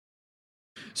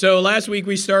So last week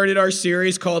we started our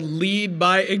series called Lead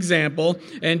by Example.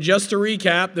 And just to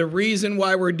recap, the reason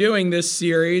why we're doing this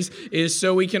series is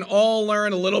so we can all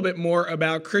learn a little bit more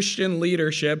about Christian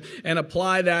leadership and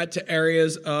apply that to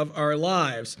areas of our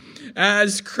lives.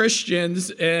 As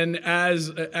Christians and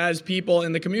as people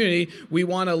in the community, we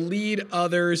want to lead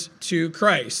others to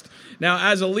Christ.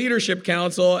 Now, as a leadership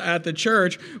council at the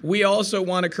church, we also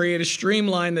want to create a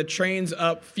streamline that trains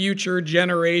up future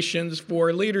generations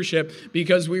for leadership,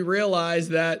 because we realize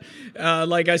that,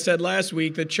 like I said last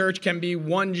week, the church can be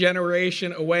one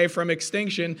generation away from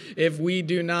extinction if we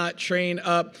do not train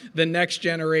up the next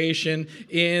generation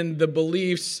in the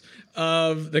beliefs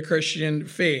of the Christian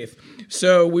faith.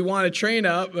 So we want to train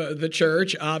up the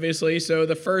church, obviously. So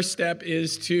the first step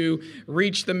is to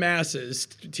reach the masses,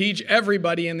 teach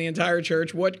everybody in the entire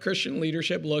church what Christian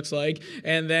leadership looks like,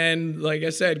 and then, like I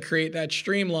said, create that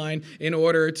streamline in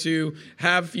order to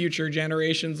have future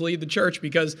generations lead the church,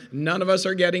 because none of us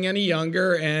are getting any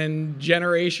younger, and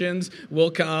generations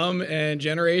will come and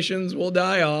generations will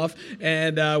die off,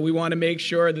 and we want to make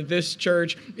sure that this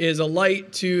church is a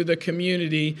light to the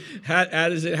community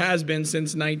as it has been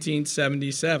since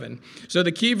 1977. So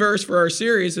the key verse for our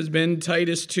series has been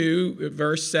Titus 2,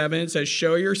 verse 7. It says,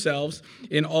 "Show yourselves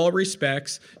in all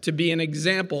respects to be an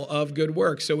example of good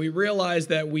works." So we realize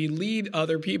that we lead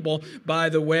other people by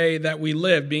the way that we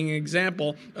live, being an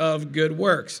example of good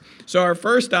works. So our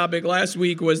first topic last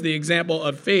week was the example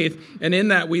of faith, and in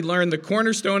that we learned the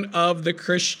cornerstone of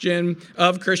Christian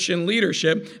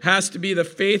leadership has to be the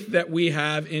faith that we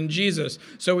have in Jesus.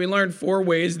 So we learned 4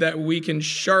 ways that we can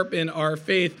sharpen our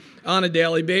faith on a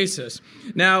daily basis.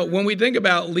 Now, when we think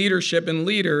about leadership and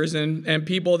leaders and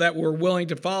people that we're willing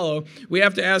to follow, we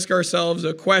have to ask ourselves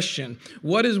a question.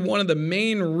 What is one of the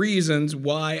main reasons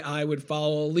why I would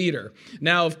follow a leader?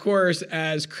 Now, of course,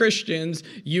 as Christians,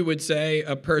 you would say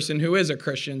a person who is a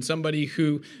Christian, somebody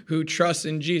who trusts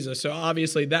in Jesus. So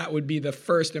obviously that would be the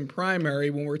first and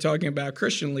primary when we're talking about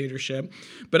Christian leadership.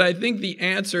 But I think the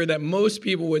answer that most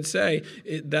people would say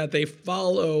that they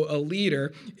follow a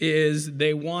leader is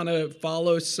they want to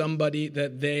follow somebody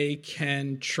that they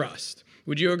can trust.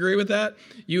 Would you agree with that?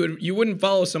 You wouldn't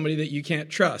follow somebody that you can't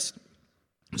trust.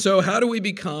 So how do we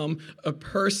become a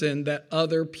person that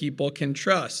other people can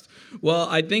trust? Well,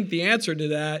 I think the answer to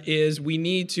that is we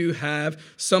need to have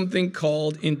something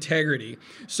called integrity.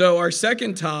 So our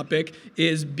second topic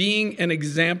is being an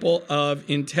example of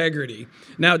integrity.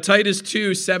 Now, Titus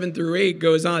 2, 7 through 8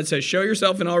 goes on. It says, "Show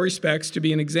yourself in all respects to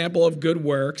be an example of good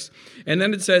works." And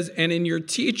then it says, "And in your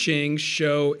teaching,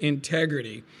 show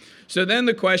integrity." So then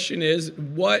the question is,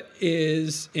 what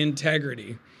is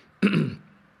integrity?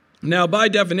 Now, by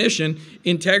definition,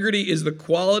 integrity is the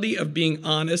quality of being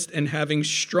honest and having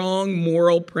strong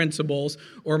moral principles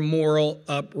or moral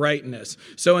uprightness.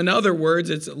 So in other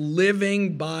words, it's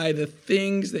living by the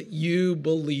things that you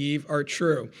believe are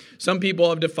true. Some people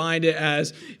have defined it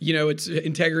as,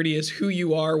 integrity is who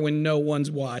you are when no one's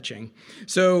watching.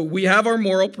 So we have our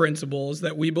moral principles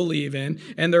that we believe in,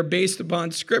 and they're based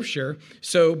upon Scripture.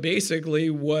 So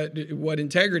basically what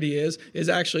integrity is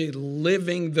actually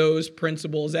living those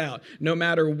principles out, no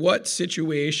matter what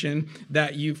situation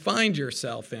that you find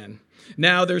yourself in.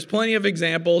 Now, there's plenty of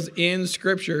examples in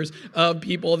Scriptures of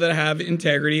people that have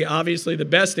integrity. Obviously, the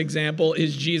best example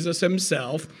is Jesus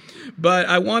himself. But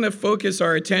I want to focus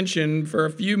our attention for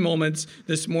a few moments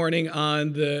this morning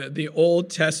on the Old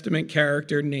Testament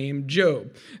character named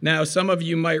Job. Now, some of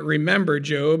you might remember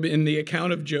Job in the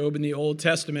account of Job in the Old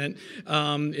Testament.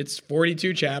 It's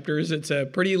 42 chapters. It's a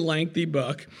pretty lengthy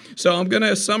book. So I'm going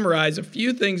to summarize a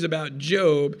few things about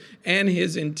Job and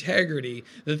his integrity,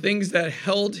 the things that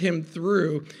held him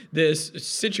through this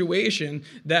situation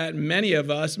that many of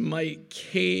us might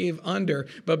cave under.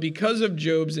 But because of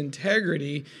Job's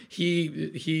integrity,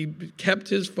 he kept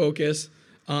his focus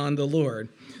on the Lord.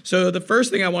 So the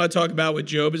first thing I want to talk about with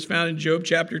Job is found in Job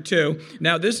chapter 2.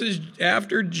 Now, this is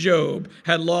after Job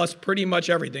had lost pretty much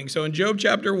everything. So in Job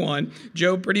chapter 1,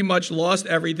 Job pretty much lost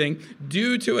everything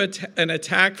due to an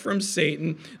attack from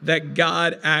Satan that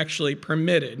God actually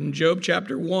permitted. In Job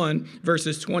chapter 1,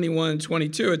 verses 21 and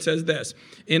 22, it says this,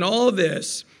 "In all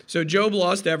this," so Job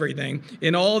lost everything,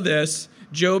 "in all this,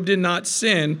 Job did not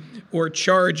sin or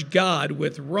charge God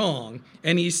with wrong.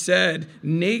 And he said,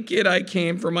 'Naked I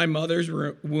came from my mother's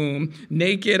womb,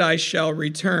 naked I shall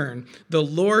return. The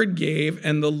Lord gave,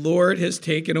 and the Lord has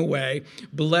taken away.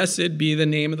 Blessed be the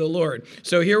name of the Lord.'"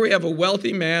 So here we have a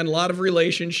wealthy man, a lot of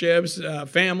relationships,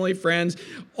 family, friends,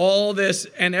 all this,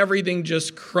 and everything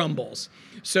just crumbles.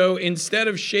 So instead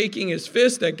of shaking his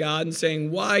fist at God and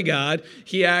saying, "Why, God?"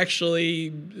 he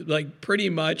actually pretty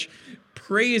much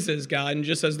praises God and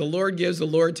just says, the Lord gives, the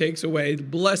Lord takes away.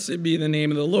 Blessed be the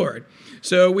name of the Lord.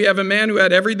 So we have a man who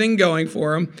had everything going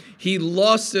for him. He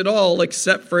lost it all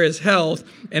except for his health.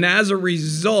 And as a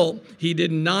result, he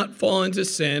did not fall into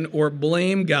sin or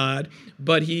blame God,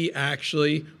 but he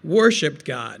actually worshiped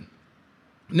God.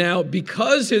 Now,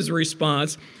 because his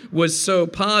response was so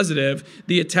positive,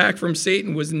 the attack from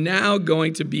Satan was now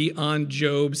going to be on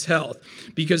Job's health,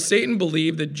 because Satan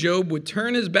believed that Job would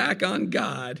turn his back on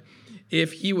God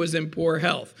if he was in poor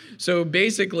health. So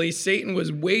basically, Satan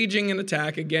was waging an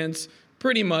attack against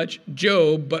pretty much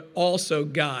Job, but also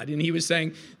God. And he was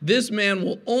saying, this man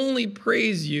will only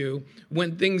praise you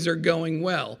when things are going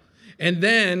well. And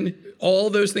then all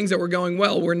those things that were going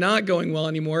well were not going well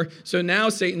anymore. So now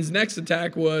Satan's next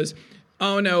attack was,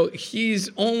 oh no, he's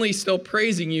only still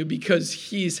praising you because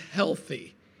he's healthy.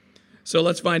 So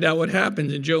let's find out what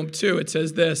happens. In Job 2, it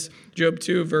says this, Job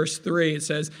 2, verse 3, it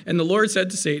says, and the Lord said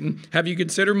to Satan, have you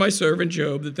considered my servant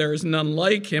Job, that there is none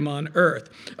like him on earth,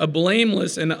 a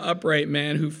blameless and upright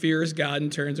man who fears God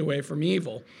and turns away from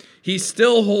evil? He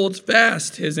still holds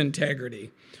fast his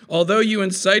integrity, although you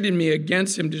incited me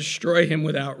against him to destroy him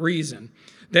without reason.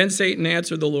 Then Satan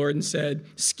answered the Lord and said,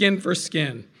 skin for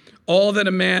skin. All that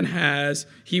a man has,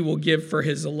 he will give for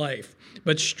his life.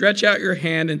 But stretch out your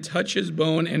hand and touch his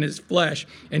bone and his flesh,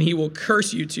 and he will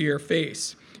curse you to your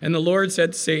face. And the Lord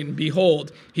said to Satan,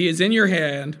 behold, he is in your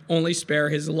hand, only spare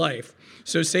his life.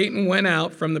 So Satan went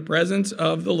out from the presence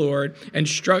of the Lord and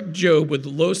struck Job with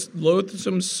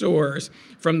loathsome sores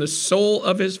from the sole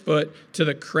of his foot to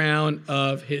the crown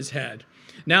of his head.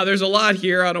 Now, there's a lot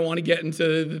here. I don't want to get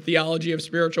into the theology of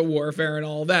spiritual warfare and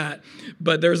all that,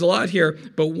 but there's a lot here.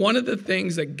 But one of the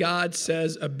things that God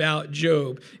says about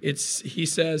Job, he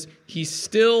says he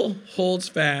still holds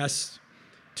fast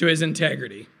to his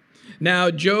integrity. Now,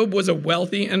 Job was a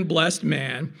wealthy and blessed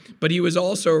man, but he was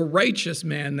also a righteous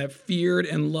man that feared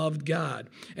and loved God.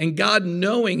 And God,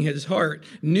 knowing his heart,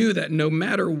 knew that no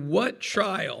matter what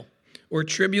trial or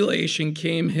tribulation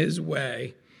came his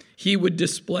way, he would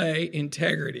display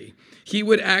integrity. He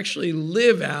would actually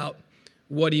live out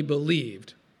what he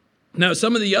believed. Now,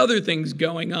 some of the other things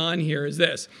going on here is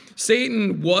this.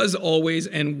 Satan was always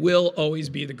and will always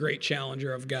be the great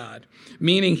challenger of God,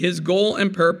 meaning his goal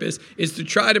and purpose is to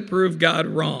try to prove God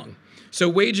wrong. So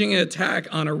waging an attack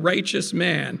on a righteous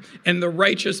man and the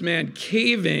righteous man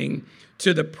caving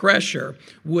to the pressure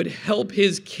would help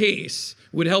his case,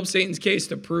 would help Satan's case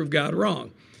to prove God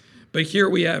wrong. But here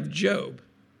we have Job.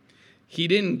 He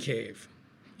didn't cave.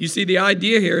 You see, the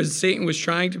idea here is Satan was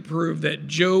trying to prove that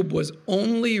Job was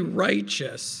only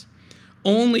righteous,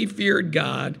 only feared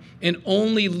God, and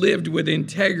only lived with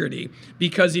integrity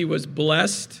because he was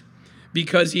blessed,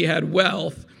 because he had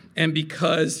wealth, and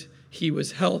because he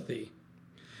was healthy.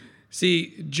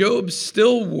 See, Job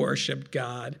still worshiped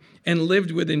God and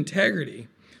lived with integrity.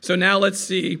 So now let's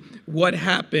see what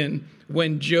happened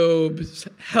when Job's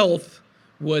health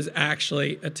was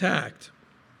actually attacked.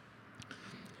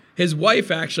 His wife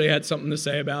actually had something to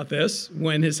say about this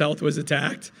when his health was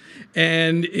attacked.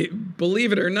 And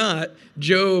believe it or not,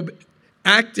 Job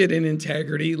acted in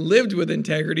integrity, lived with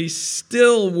integrity,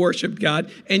 still worshiped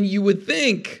God. And you would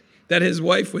think that his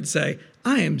wife would say,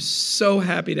 I am so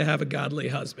happy to have a godly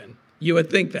husband. You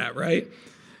would think that, right?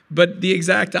 But the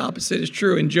exact opposite is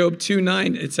true. In Job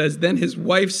 2:9, it says, then his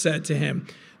wife said to him,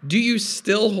 do you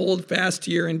still hold fast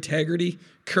to your integrity?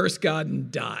 Curse God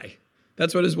and die.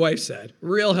 That's what his wife said.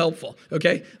 Real helpful,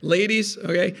 okay? Ladies,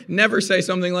 okay, never say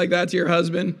something like that to your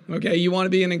husband, okay? You want to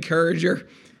be an encourager.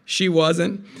 She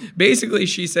wasn't. Basically,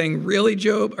 she's saying, really,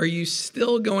 Job, are you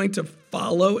still going to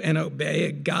follow and obey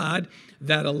a God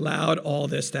that allowed all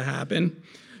this to happen?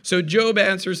 So Job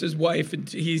answers his wife, and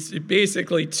he's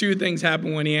basically two things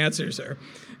happen when he answers her.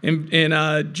 In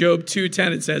Job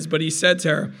 2:10, it says, but he said to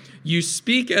her, you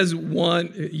speak as one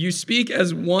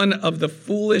of the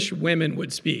foolish women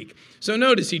would speak. So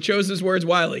notice he chose his words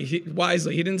wisely. He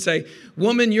didn't say,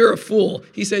 woman, you're a fool.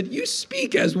 He said, you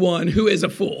speak as one who is a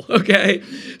fool, okay?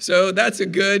 So that's a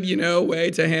good, way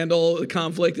to handle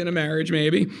conflict in a marriage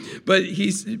maybe. But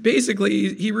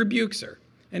he rebukes her.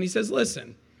 And he says,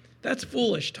 listen, that's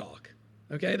foolish talk,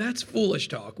 okay? That's foolish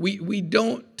talk. We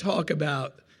don't talk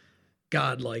about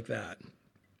God like that.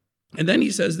 And then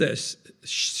he says this,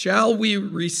 shall we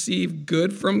receive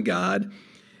good from God?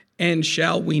 And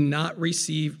shall we not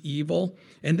receive evil?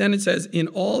 And then it says, in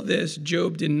all this,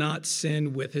 Job did not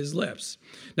sin with his lips.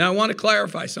 Now, I want to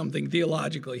clarify something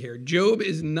theologically here. Job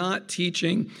is not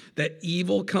teaching that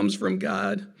evil comes from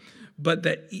God, but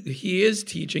that he is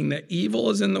teaching that evil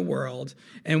is in the world,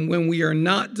 and when we are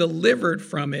not delivered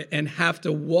from it and have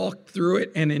to walk through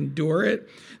it and endure it,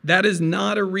 that is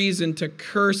not a reason to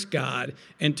curse God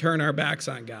and turn our backs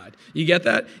on God. You get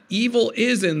that? Evil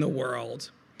is in the world,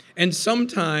 and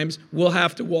sometimes we'll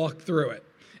have to walk through it.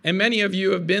 And many of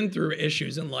you have been through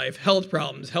issues in life, health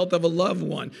problems, health of a loved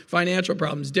one, financial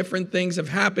problems, different things have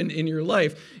happened in your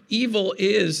life. Evil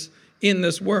is in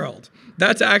this world.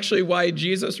 That's actually why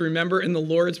Jesus, remember in the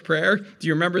Lord's Prayer, do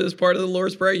you remember this part of the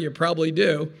Lord's Prayer? You probably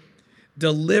do.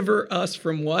 Deliver us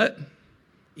from what?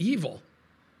 Evil.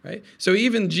 Right? So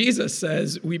even Jesus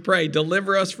says, we pray,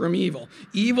 deliver us from evil.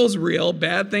 Evil's real,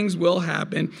 bad things will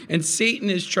happen, and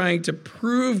Satan is trying to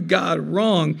prove God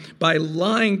wrong by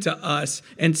lying to us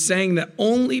and saying that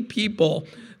only people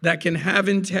that can have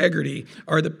integrity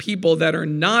are the people that are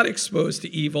not exposed to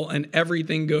evil and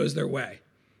everything goes their way.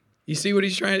 You see what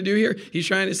he's trying to do here? He's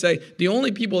trying to say the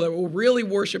only people that will really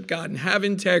worship God and have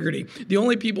integrity, the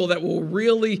only people that will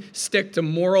really stick to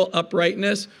moral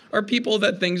uprightness are people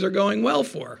that things are going well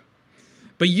for.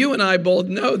 But you and I both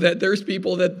know that there's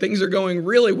people that things are going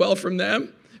really well for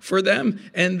them,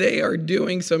 and they are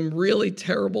doing some really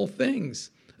terrible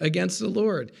things against the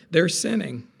Lord. They're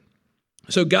sinning.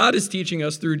 So God is teaching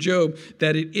us through Job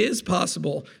that it is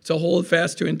possible to hold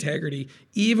fast to integrity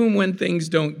even when things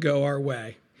don't go our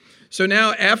way. So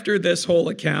now after this whole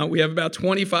account, we have about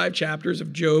 25 chapters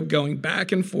of Job going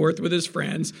back and forth with his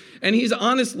friends, and he's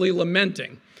honestly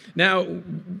lamenting. Now,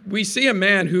 we see a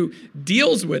man who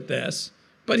deals with this,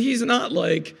 but he's not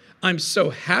like, I'm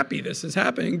so happy this is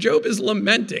happening. Job is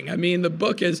lamenting. I mean, the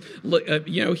book is,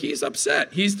 he's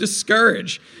upset. He's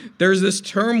discouraged. There's this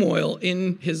turmoil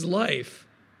in his life,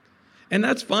 and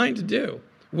that's fine to do.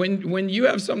 When you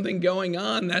have something going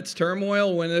on that's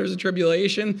turmoil, when there's a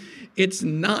tribulation, it's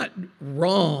not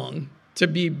wrong to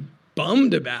be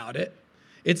bummed about it.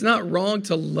 It's not wrong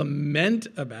to lament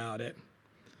about it.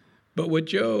 But with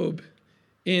Job,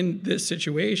 in this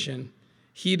situation,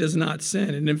 he does not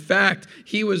sin. And in fact,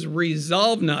 he was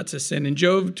resolved not to sin. In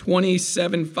Job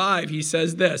 27:5, he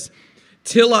says this,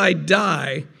 "Till I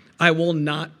die, I will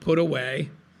not put away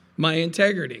my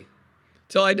integrity."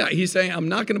 Till I die. He's saying, I'm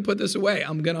not going to put this away.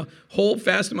 I'm going to hold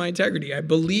fast to my integrity. I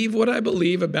believe what I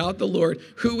believe about the Lord,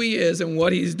 who he is and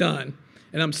what he's done.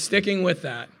 And I'm sticking with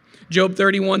that. Job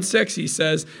 31:6, he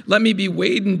says, let me be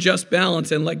weighed in just balance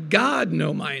and let God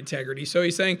know my integrity. So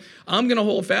he's saying, I'm going to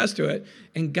hold fast to it,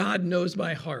 and God knows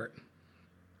my heart.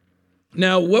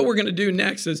 Now, what we're going to do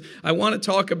next is I want to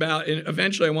talk about, and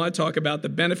eventually I want to talk about the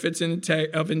benefits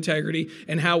of integrity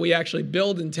and how we actually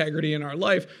build integrity in our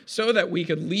life so that we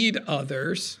could lead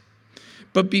others.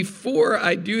 But before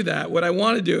I do that, what I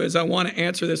want to do is I want to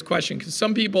answer this question, because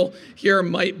some people here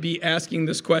might be asking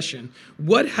this question.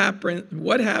 What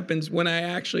happens when I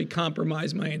actually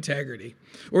compromise my integrity?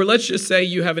 Or let's just say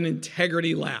you have an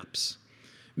integrity lapse.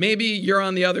 Maybe you're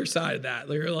on the other side of that.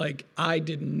 You're like, I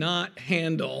did not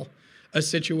handle a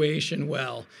situation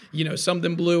well.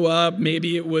 Something blew up.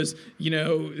 Maybe it was,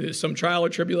 some trial or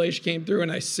tribulation came through and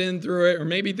I sinned through it. Or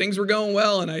maybe things were going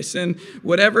well and I sinned,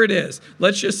 whatever it is.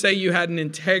 Let's just say you had an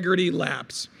integrity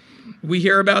lapse. We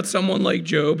hear about someone like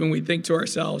Job and we think to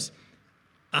ourselves,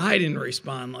 I didn't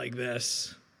respond like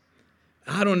this.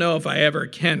 I don't know if I ever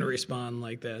can respond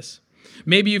like this.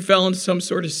 Maybe you fell into some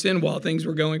sort of sin while things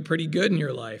were going pretty good in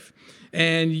your life.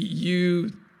 And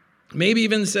you maybe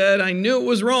even said, I knew it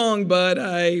was wrong, but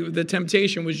the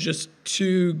temptation was just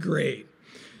too great.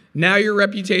 Now your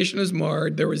reputation is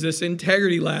marred. There was this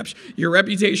integrity lapse. Your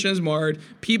reputation is marred.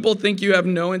 People think you have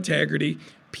no integrity.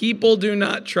 People do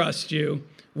not trust you.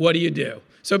 What do?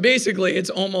 So basically, it's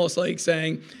almost like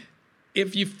saying,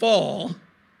 if you fall,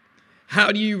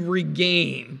 how do you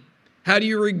regain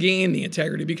the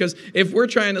integrity? Because if we're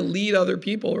trying to lead other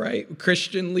people, right,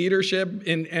 Christian leadership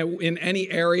in any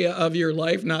area of your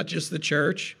life, not just the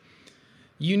church,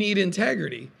 you need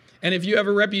integrity. And if you have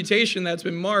a reputation that's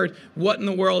been marred, what in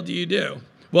the world do?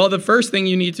 Well, the first thing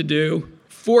you need to do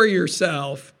for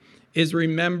yourself is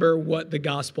remember what the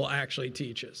gospel actually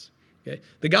teaches. Okay?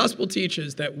 The gospel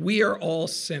teaches that we are all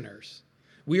sinners.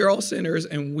 We are all sinners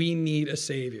and we need a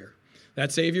Savior.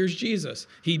 That Savior is Jesus.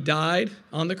 He died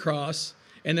on the cross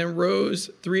and then rose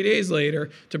 3 days later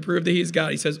to prove that he's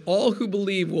God. He says, all who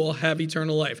believe will have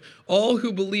eternal life. All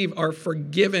who believe are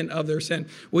forgiven of their sin.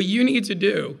 What you need to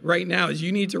do right now is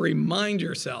you need to remind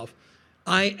yourself,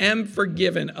 I am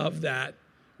forgiven of that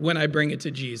when I bring it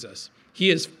to Jesus. He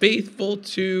is faithful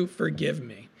to forgive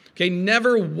me. Okay,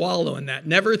 never wallow in that.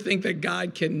 Never think that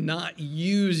God cannot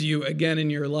use you again in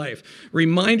your life.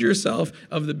 Remind yourself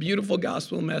of the beautiful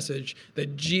gospel message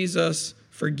that Jesus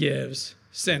forgives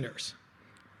sinners.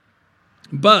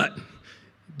 But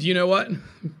do you know what?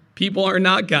 People are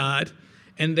not God,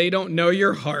 and they don't know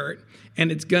your heart,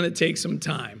 and it's going to take some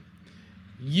time.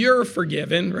 You're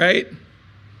forgiven, right?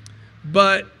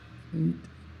 But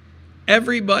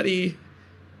everybody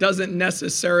doesn't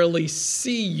necessarily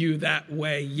see you that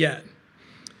way yet.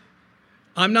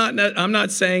 I'm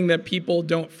not saying that people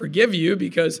don't forgive you,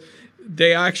 because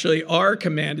they actually are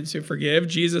commanded to forgive.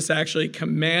 Jesus actually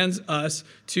commands us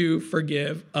to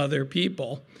forgive other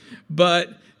people.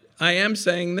 But I am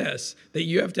saying this, that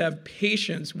you have to have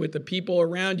patience with the people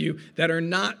around you that are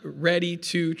not ready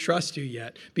to trust you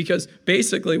yet. Because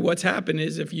basically what's happened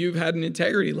is, if you've had an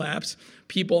integrity lapse,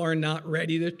 people are not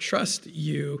ready to trust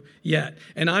you yet.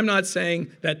 And I'm not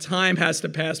saying that time has to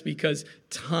pass because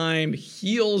time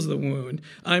heals the wound.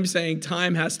 I'm saying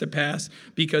time has to pass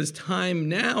because time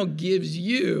now gives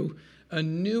you a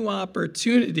new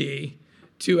opportunity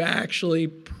to actually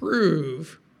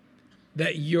prove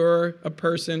that you're a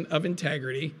person of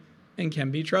integrity and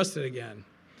can be trusted again.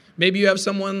 Maybe you have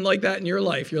someone like that in your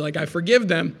life. You're like, I forgive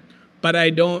them, but I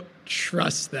don't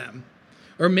trust them.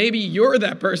 Or maybe you're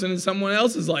that person in someone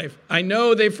else's life. I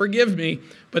know they forgive me,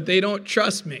 but they don't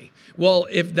trust me. Well,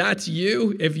 if that's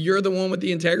you, if you're the one with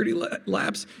the integrity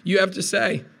lapse, you have to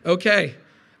say, okay,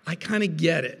 I kind of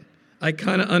get it. I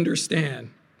kind of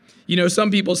understand. You know,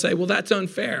 some people say, well, that's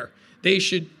unfair. They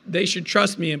should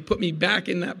trust me and put me back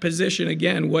in that position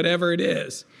again, whatever it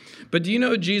is. But do you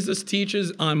know Jesus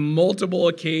teaches on multiple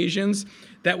occasions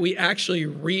that we actually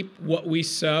reap what we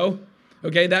sow?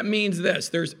 Okay, that means this.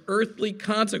 There's earthly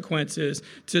consequences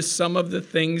to some of the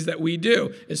things that we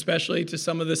do, especially to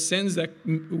some of the sins that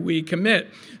we commit.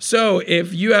 So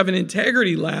if you have an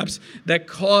integrity lapse that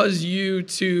cause you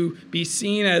to be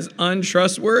seen as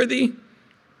untrustworthy,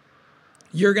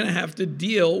 you're going to have to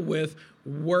deal with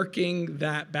working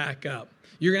that back up.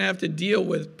 You're going to have to deal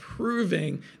with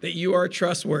proving that you are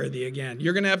trustworthy again.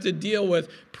 You're going to have to deal with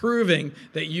proving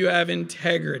that you have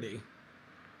integrity.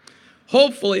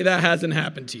 Hopefully that hasn't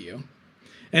happened to you.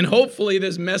 And hopefully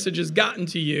this message has gotten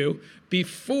to you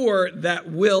before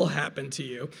that will happen to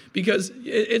you. Because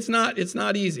it's not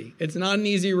easy. It's not an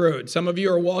easy road. Some of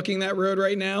you are walking that road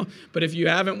right now, but if you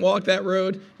haven't walked that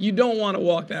road, you don't want to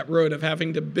walk that road of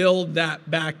having to build that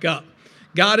back up.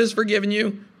 God has forgiven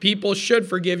you. People should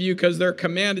forgive you because they're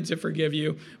commanded to forgive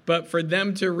you. But for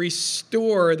them to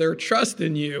restore their trust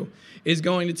in you is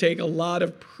going to take a lot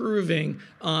of proving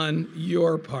on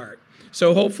your part.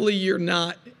 So hopefully you're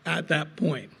not at that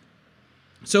point.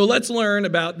 So let's learn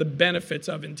about the benefits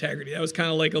of integrity. That was kind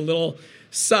of like a little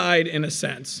side in a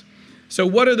sense. So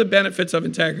what are the benefits of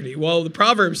integrity? Well, the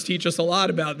Proverbs teach us a lot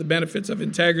about the benefits of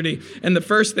integrity. And the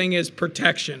first thing is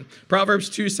protection. Proverbs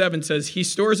 2:7 says, he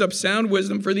stores up sound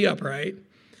wisdom for the upright,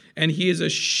 and he is a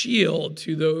shield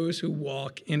to those who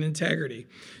walk in integrity.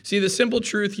 See, the simple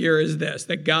truth here is this,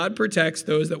 that God protects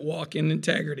those that walk in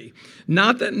integrity.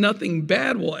 Not that nothing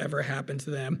bad will ever happen to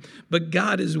them, but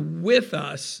God is with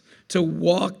us to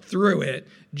walk through it,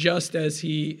 just as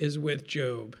he is with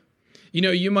Job. You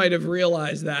know, you might have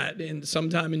realized that in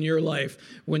sometime in your life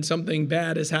when something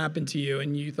bad has happened to you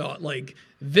and you thought, like,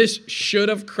 this should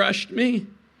have crushed me,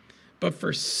 but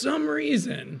for some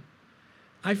reason,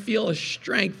 I feel a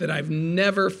strength that I've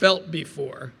never felt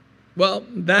before. Well,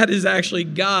 that is actually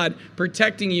God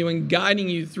protecting you and guiding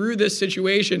you through this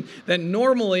situation that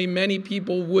normally many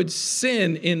people would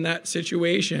sin in that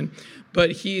situation,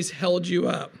 but he's held you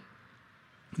up.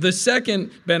 The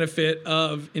second benefit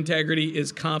of integrity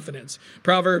is confidence.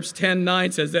 Proverbs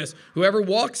 10:9 says this, whoever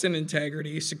walks in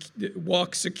integrity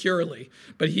walks securely,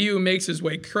 but he who makes his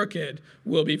way crooked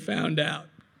will be found out.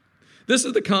 This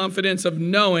is the confidence of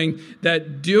knowing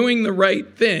that doing the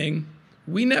right thing,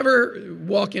 we never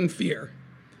walk in fear.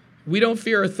 We don't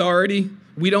fear authority.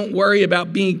 We don't worry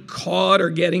about being caught or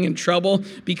getting in trouble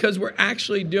because we're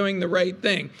actually doing the right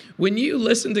thing. When you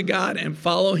listen to God and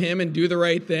follow him and do the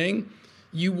right thing,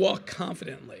 you walk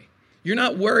confidently. You're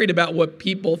not worried about what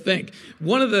people think.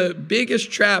 One of the biggest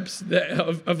traps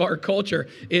of our culture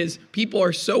is people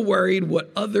are so worried what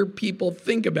other people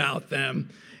think about them.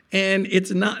 And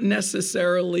it's not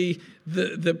necessarily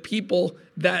the people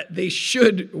that they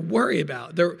should worry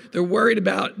about. They're worried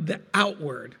about the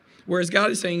outward. Whereas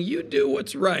God is saying, you do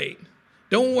what's right.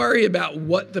 Don't worry about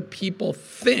what the people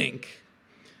think.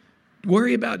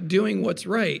 Worry about doing what's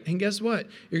right. And guess what?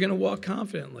 You're going to walk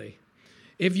confidently.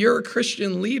 If you're a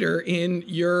Christian leader in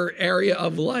your area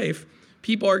of life,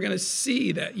 people are going to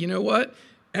see that, you know what?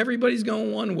 Everybody's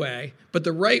going one way, but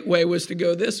the right way was to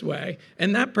go this way,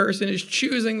 and that person is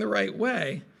choosing the right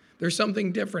way. There's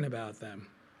something different about them.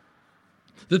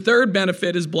 The third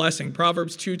benefit is blessing.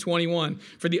 Proverbs 2:21.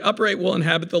 For the upright will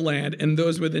inhabit the land, and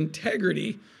those with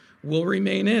integrity will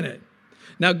remain in it.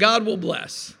 Now, God will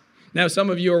bless. Now, some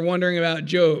of you are wondering about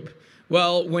Job.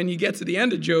 Well, when you get to the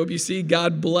end of Job, you see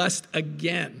God blessed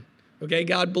again. Okay,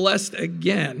 God blessed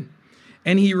again.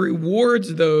 And he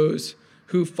rewards those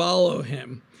who follow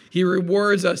him. He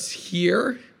rewards us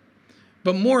here,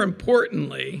 but more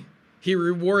importantly, he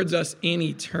rewards us in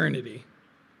eternity.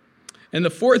 And the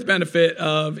fourth benefit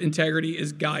of integrity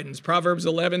is guidance. Proverbs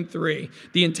 11:3.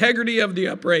 The integrity of the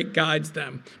upright guides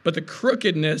them, but the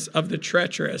crookedness of the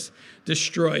treacherous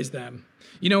destroys them.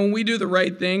 You know, when we do the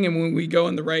right thing and when we go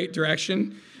in the right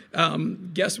direction,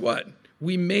 guess what?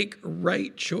 We make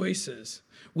right choices.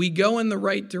 We go in the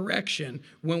right direction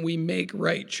when we make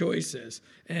right choices.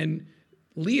 And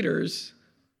leaders,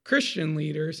 Christian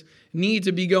leaders, need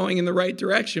to be going in the right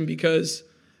direction because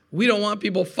we don't want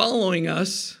people following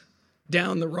us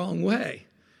down the wrong way.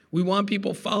 We want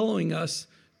people following us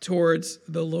towards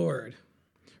the Lord.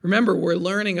 Remember, we're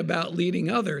learning about leading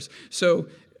others. So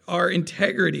our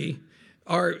integrity,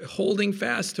 our holding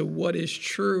fast to what is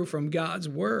true from God's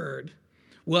word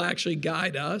will actually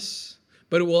guide us,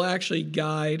 but it will actually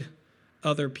guide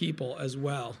other people as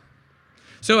well.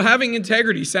 So having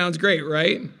integrity sounds great,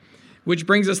 right? Which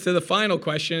brings us to the final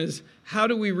question is, how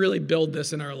do we really build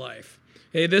this in our life?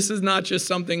 Hey, this is not just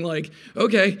something like,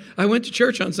 okay, I went to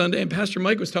church on Sunday and Pastor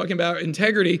Mike was talking about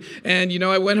integrity. And,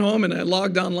 I went home and I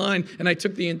logged online and I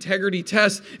took the integrity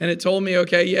test and it told me,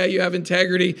 okay, yeah, you have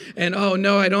integrity. And, oh,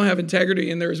 no, I don't have integrity.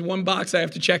 And there's one box I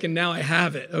have to check and now I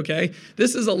have it, okay?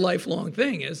 This is a lifelong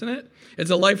thing, isn't it?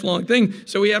 It's a lifelong thing.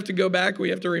 So we have to go back. We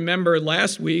have to remember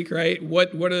last week, right?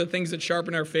 What are the things that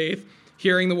sharpen our faith?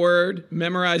 Hearing the word,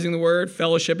 memorizing the word,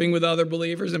 fellowshipping with other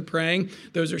believers, and praying.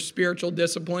 Those are spiritual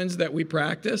disciplines that we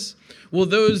practice. Well,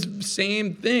 those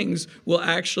same things will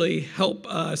actually help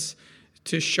us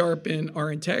to sharpen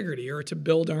our integrity or to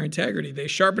build our integrity. They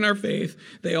sharpen our faith.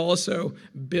 They also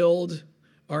build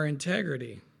our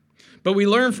integrity. But we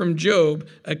learn from Job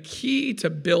a key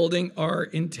to building our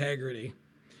integrity,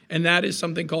 and that is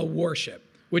something called worship,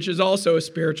 which is also a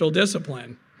spiritual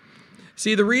discipline.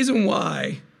 See, the reason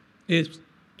why is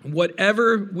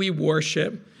whatever we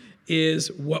worship is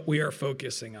what we are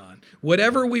focusing on.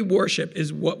 Whatever we worship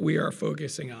is what we are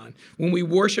focusing on. When we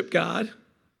worship God,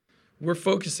 we're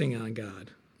focusing on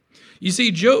God. You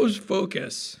see, Job's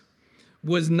focus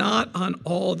was not on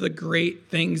all the great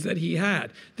things that he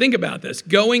had. Think about this.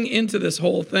 Going into this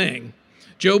whole thing,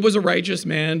 Job was a righteous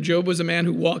man. Job was a man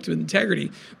who walked with integrity.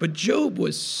 But Job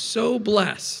was so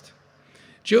blessed.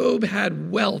 Job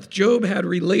had wealth. Job had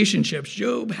relationships.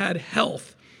 Job had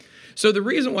health. So the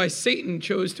reason why Satan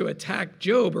chose to attack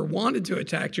Job or wanted to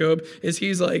attack Job is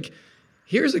he's like,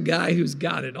 here's a guy who's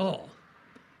got it all.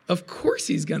 Of course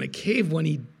he's going to cave when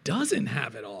he doesn't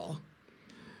have it all.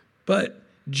 But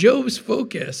Job's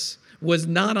focus was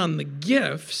not on the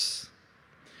gifts.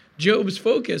 Job's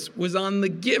focus was on the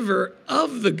giver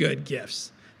of the good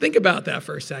gifts. Think about that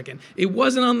for a second. It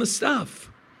wasn't on the stuff.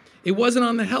 It wasn't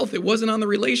on the health. It wasn't on the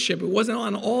relationship. It wasn't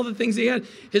on all the things he had.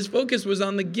 His focus was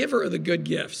on the giver of the good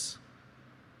gifts.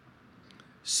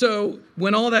 So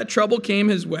when all that trouble came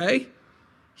his way,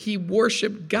 he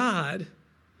worshiped God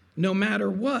no matter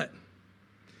what,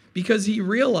 because he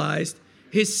realized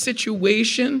his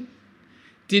situation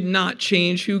did not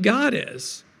change who God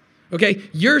is. Okay,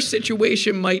 your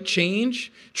situation might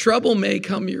change. Trouble may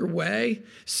come your way.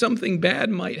 Something bad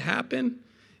might happen.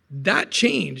 That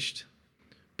changed.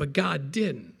 But God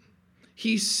didn't.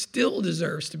 He still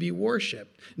deserves to be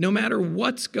worshiped, no matter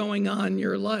what's going on in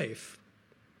your life.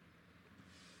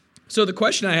 So the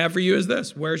question I have for you is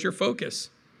this: where's your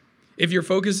focus? If your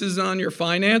focus is on your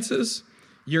finances,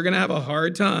 you're going to have a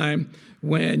hard time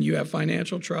when you have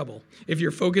financial trouble. If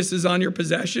your focus is on your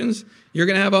possessions, you're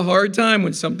going to have a hard time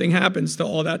when something happens to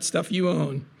all that stuff you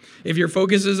own. If your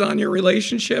focus is on your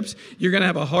relationships, you're going to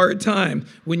have a hard time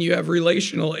when you have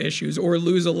relational issues or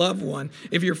lose a loved one.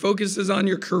 If your focus is on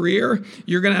your career,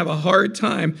 you're going to have a hard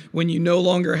time when you no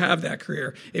longer have that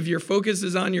career. If your focus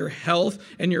is on your health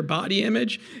and your body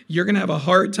image, you're going to have a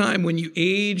hard time when you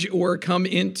age or come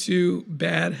into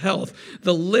bad health.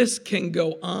 The list can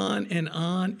go on and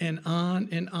on and on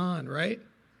and on, right?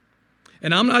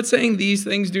 And I'm not saying these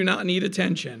things do not need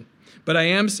attention. But I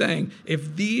am saying,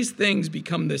 if these things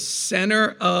become the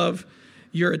center of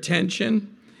your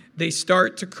attention, they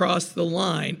start to cross the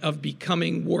line of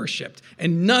becoming worshiped.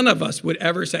 And none of us would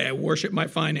ever say, I worship my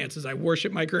finances, I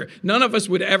worship my career. None of us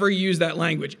would ever use that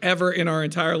language ever in our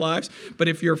entire lives. But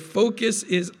if your focus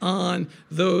is on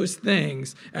those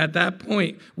things, at that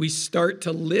point, we start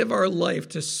to live our life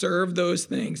to serve those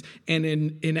things. And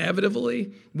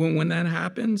inevitably, when that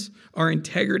happens, our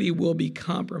integrity will be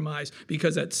compromised,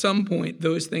 because at some point,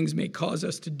 those things may cause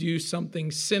us to do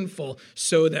something sinful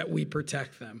so that we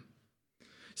protect them.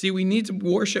 See, we need to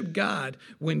worship God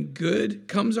when good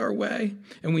comes our way,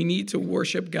 and we need to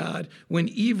worship God when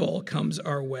evil comes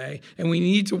our way. And we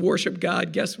need to worship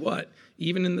God, guess what?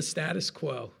 Even in the status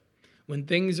quo. When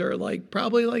things are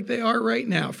probably like they are right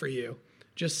now for you,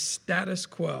 just status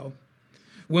quo.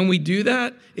 When we do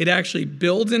that, it actually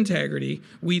builds integrity.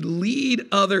 We lead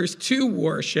others to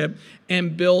worship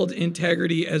and build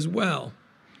integrity as well.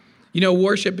 You know,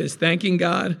 worship is thanking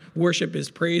God. Worship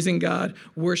is praising God.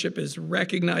 Worship is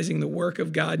recognizing the work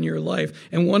of God in your life.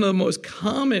 And one of the most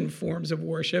common forms of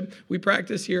worship we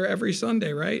practice here every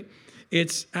Sunday, right?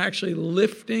 It's actually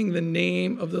lifting the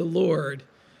name of the Lord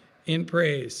in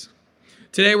praise.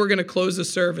 Today we're going to close the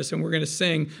service and we're going to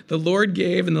sing, "The Lord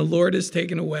gave and the Lord has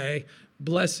taken away.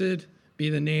 Blessed be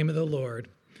the name of the Lord."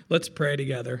 Let's pray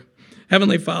together.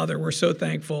 Heavenly Father, we're so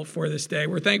thankful for this day.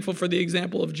 We're thankful for the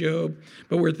example of Job,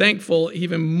 but we're thankful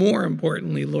even more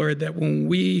importantly, Lord, that when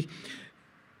we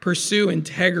pursue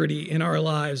integrity in our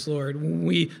lives, Lord, when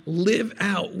we live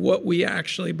out what we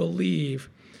actually believe,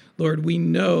 Lord, we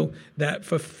know that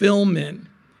fulfillment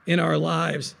in our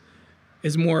lives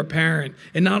is more apparent.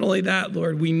 And not only that,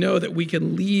 Lord, we know that we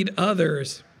can lead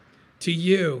others to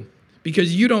you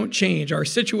because you don't change. Our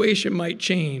situation might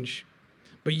change,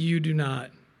 but you do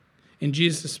not. In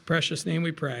Jesus' precious name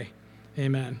we pray.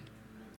 Amen.